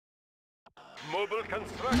Mobile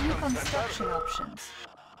construction New construction center. options.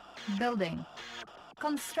 Building.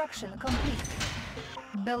 Construction complete.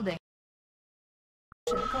 Building.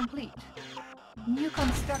 Complete. New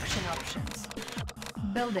construction options.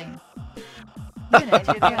 Building. Unit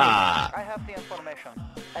ready. I have the information.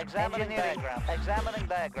 Examining diagram. Examining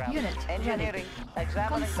diagram. Unit Engineering. ready.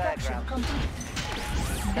 Examining Construction diagram.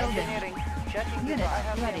 complete. Building. Engineering. Checking Unit design. I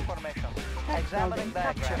have ready. the information. Tech Examining building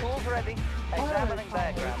diagram. captured. Tools ready. Examining refinery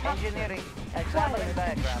diagram. captured. Engineering. Acquiring Examining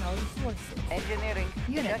diagram. additional resources. Engineering.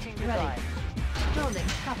 Unit Checking ready. design. Building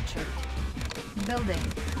captured. Building.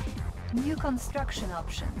 New construction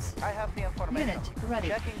options. I have the information. Unit ready.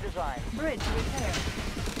 Checking design. Bridge repair.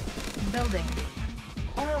 Building.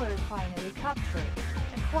 Oil refinery captured.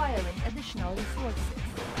 Acquiring additional resources.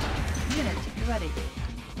 Unit ready.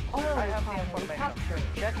 Oil I have the refinery information. captured.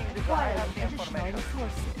 Checking design. I have Acquiring the additional information.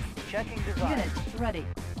 resources. Checking design. Unit ready.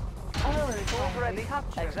 Oil Tools refinery ready.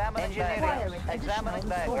 captured. Examining Acquiring diagram. additional Examining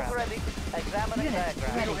diagram. resources. Ready. Examining Unit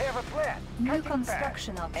diagram. ready. You have a plan. New Cutting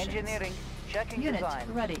construction options. Engineering. Checking Unit design.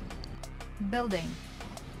 ready. Building.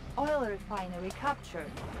 Oil refinery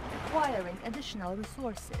captured. Acquiring additional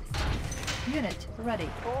resources. Unit ready.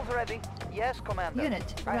 Tools ready. Yes, Commander.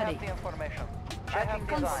 Unit I ready. have the information. I Checking have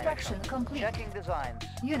design. construction complete. Checking designs.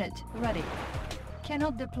 Unit ready.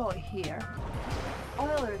 Cannot deploy here.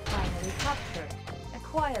 Oil refinery captured.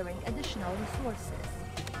 Acquiring additional resources.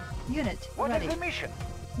 Unit What ready. is the mission?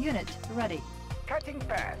 Unit ready. Cutting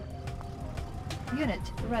path. Unit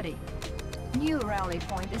ready. New rally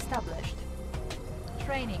point established.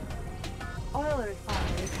 Training. Oil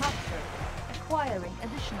refinery captured. Acquiring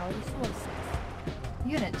additional resources.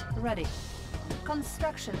 Unit ready.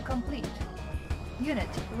 Construction complete. Unit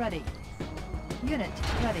ready. Unit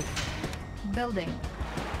ready. Building.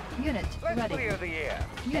 Unit Let's ready. clear the air.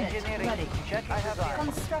 Unit Engineering. ready. Checking design.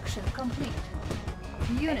 Construction complete.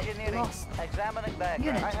 Unit Engineering. lost. Examining diagram.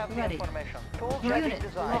 Unit I have ready. the information. Tools Unit ready.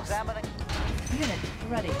 Design. lost. Examining. Unit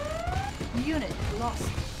ready. Unit lost.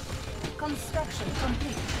 Construction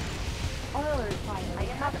complete. Oil refinery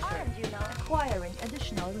captured. Acquiring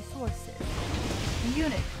additional resources.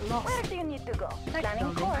 Unit lost. Where do you need to go? Tech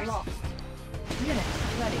Planning building course. lost. Unit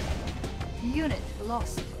ready. Unit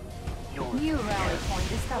lost. New rally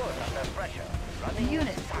point established. Under pressure. Running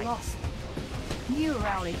Unit lost. New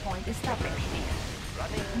rally point established.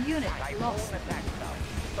 Running Unit lost.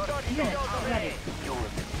 Unit ready.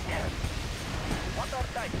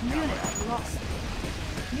 Unit lost.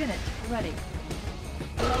 Unit ready.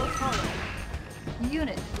 Low tolerance.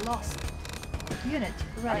 Unit lost. Unit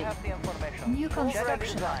I ready. have the information. New Tools ready.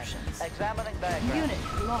 construction Design. options. Examining diagram. Unit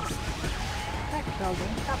lost. Tech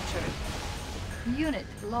building captured. Unit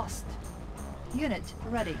lost. Unit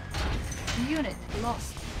ready. Unit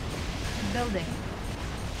lost. Building.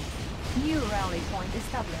 New rally point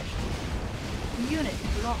established. Unit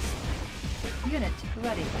lost. Unit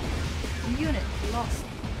ready. Unit lost.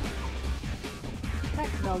 Tech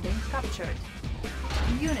building captured.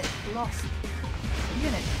 Unit lost.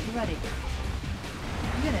 Unit ready.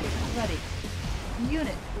 Unit ready.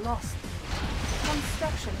 Unit lost.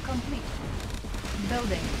 Construction complete.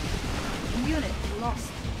 Building. Unit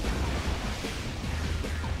lost.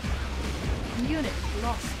 Unit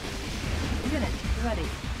lost. Unit ready.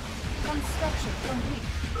 Construction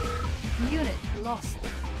complete. Unit lost.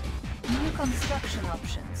 New construction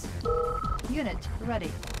options. Unit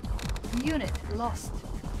ready. Unit lost.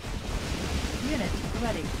 Unit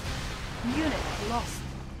ready. Unit lost.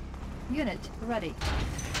 Unit ready.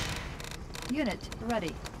 Unit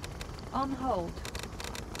ready. On hold.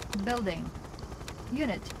 Building.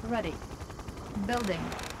 Unit ready. Building.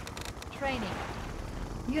 Training.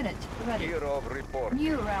 Unit ready. Hero of report.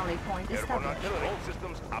 New rally point Airborne established. artillery. All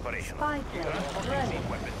systems operational. Spy plane ready.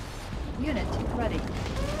 Weapons. Unit ready.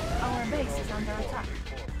 Our base is under attack.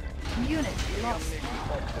 Unit lost.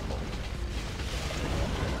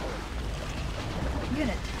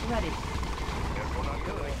 Unit ready. Airborne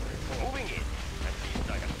artillery. Moving in. At least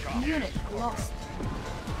I have charge. Unit lost.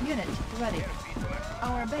 Unit ready.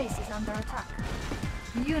 Our base is under attack.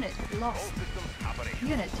 Unit All lost. systems operational.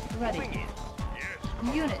 Unit ready. Moving in.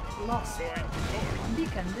 Yes. Unit lost. Going to source.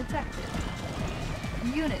 Beacon detected.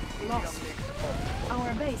 Unit lost.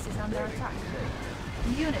 Our base is under attack.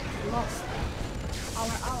 Unit lost.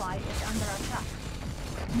 Our ally is under attack.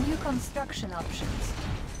 New construction options.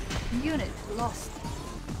 Unit lost.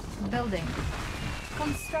 Building.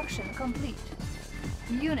 Construction complete.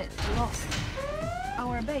 Unit lost.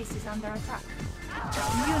 Our base is under attack.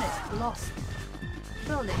 Unit lost.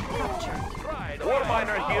 Building captured. War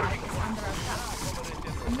miner here. Is under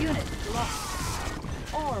attack. Unit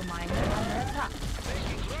lost. Ore miner under attack.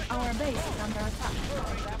 Our base is under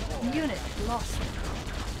attack. Unit lost.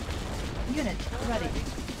 Unit ready.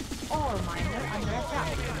 Ore miner under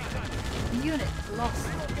attack. Unit lost.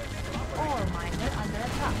 Ore miner under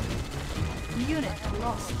attack. Unit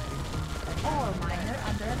lost. Ore miner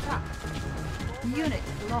under attack. Unit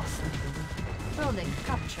lost. Building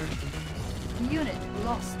captured. Unit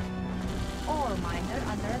lost. Ore miner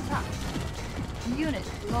under attack. Unit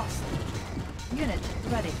lost. Unit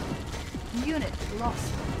ready. Unit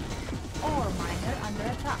lost. Ore miner under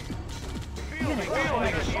attack. Unit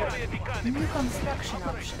ready. New construction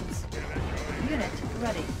options. Unit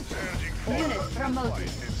ready. Unit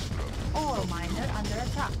promoted. Ore miner under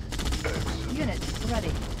attack. Unit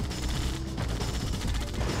ready.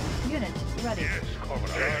 Unit ready.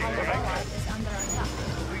 Our ally is under attack.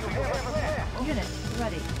 Unit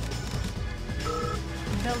ready.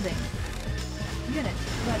 Building. Unit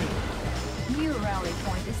ready. New rally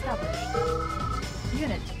point established.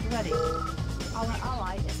 Unit ready. Our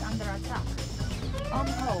ally is under attack. On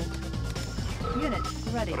hold. Unit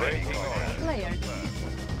ready. Player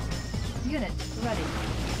defeated. Unit ready.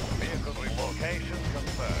 Vehicle location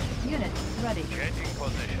confirmed. Unit ready. Changing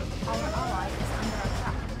position. Our ally is under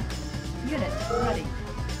attack. Unit ready.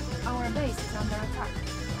 Our base is under attack.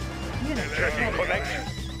 Unit ready. Connection.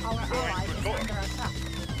 Our ally is under attack.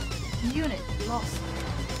 Unit lost.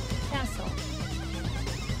 Cancel.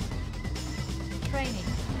 Training.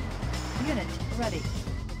 Unit ready.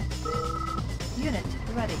 Unit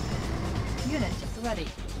ready. Unit ready.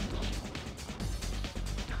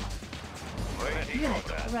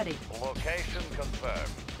 Unit ready. Location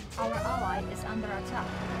confirmed. Our ally is under attack.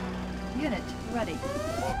 Unit ready.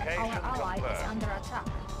 Location Our ally is confirmed. under attack.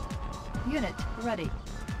 Unit ready.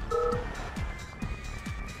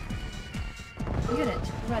 Unit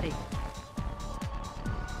ready.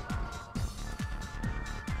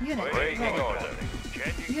 Unit Waiting ready. order.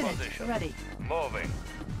 Changing Unit position. ready. Moving.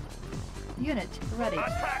 Unit ready.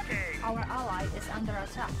 Attacking. Our ally is under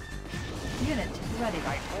attack. Unit ready.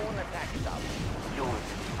 Typhoon attack stop. Use.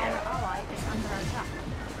 Our ally is under attack.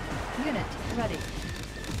 Unit ready.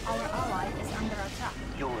 Our ally is under attack.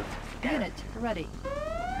 Use. Unit ready.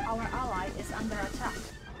 Our ally is under attack.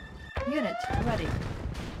 Unit ready.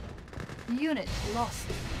 Unit lost.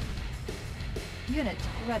 Unit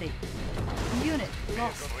ready. Unit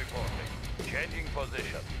lost. Vehicle reporting. Changing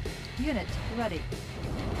position. Unit ready.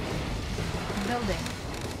 Building.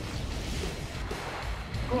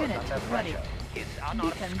 Unit ready. It's on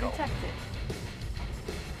our Beacon scope. detected.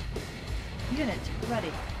 Unit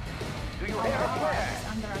ready. Do you Our have a ally plan? is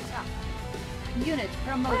under attack. Unit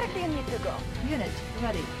Where promoted. do you need to go? Unit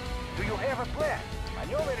ready. Do you have a plan?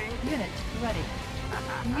 Maneuvering. Unit ready.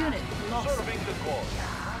 Unit lost. Serving the cause.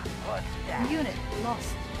 What's that? Unit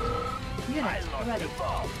lost. Unit I lost ready. the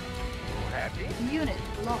ball. Happy? Unit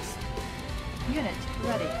lost. Unit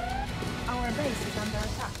ready. Our base is under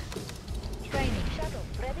attack. Training. Shuttle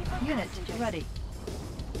ready for Unit passengers. ready.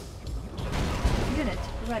 Unit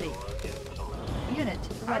ready. Unit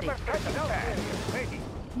ready. Ready.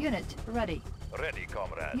 Unit ready. Ready,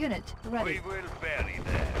 comrade. Unit ready. We will bury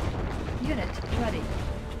them. Unit ready.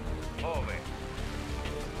 Moving.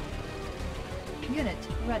 Unit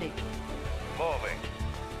ready. Moving.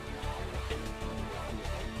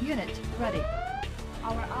 Unit ready.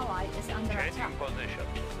 Our ally is under attack. Changing position.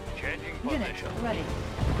 Changing Unit position. ready.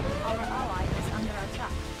 Our ally is under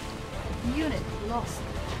attack. Unit lost.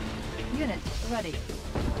 Unit ready.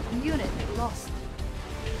 Unit lost.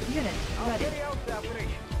 Unit ready. Carry out the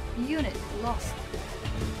operation. Unit lost.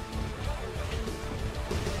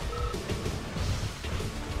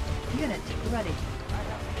 Unit ready.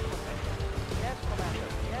 Yes, Commander.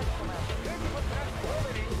 Yes, Commander. Ready for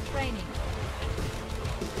transport. Training.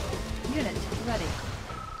 Unit ready.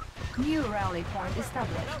 New rally point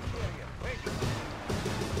established.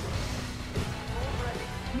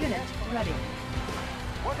 Unit ready.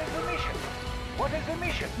 What is the mission? What is the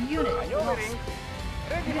mission? Unit Maneuvering. lost.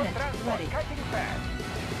 Ready Unit for transport. ready. Cutting fast.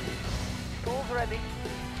 Tools ready.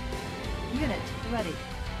 Unit ready.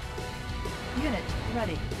 Unit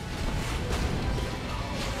ready.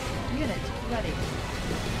 Unit ready.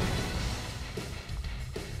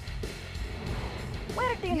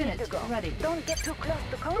 Where do you Unit need to go? ready. Don't get too close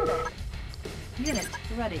to combat. Unit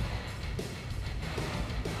ready.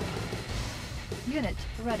 Unit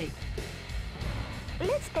ready.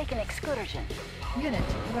 Let's take an excursion. Unit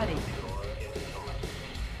ready.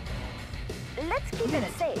 Let's keep Unit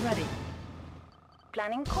it safe. ready.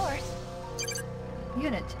 Planning course.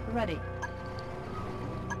 Unit ready.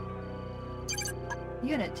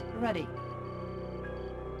 Unit ready.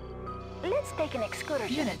 Let's take an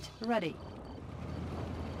excursion. Unit ready.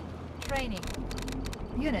 Training.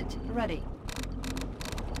 Unit ready.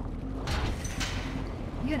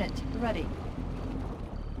 Unit ready.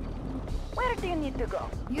 Where do you need to go?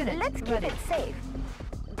 Unit Let's keep ready. it safe.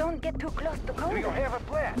 Don't get too close to Do you Conan. have a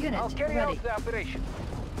plan? Unit I'll carry ready. out the operation.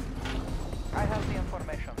 I have the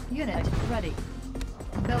information. Unit ready.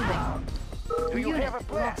 Building. Do you Unit have a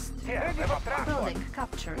plan? lost. Ready for transport. Building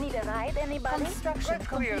captured. Need a ride, anybody? Construction Let's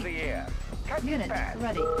clear complete. the air. Cut Unit fast.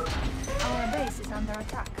 ready. Our base is under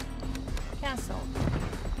attack. Cancel.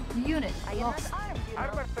 Unit I am not lost. armed, you know.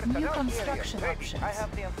 Armored New personnel construction carriers ready. options. I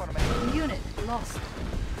have the information. Unit lost.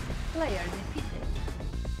 Player defeated.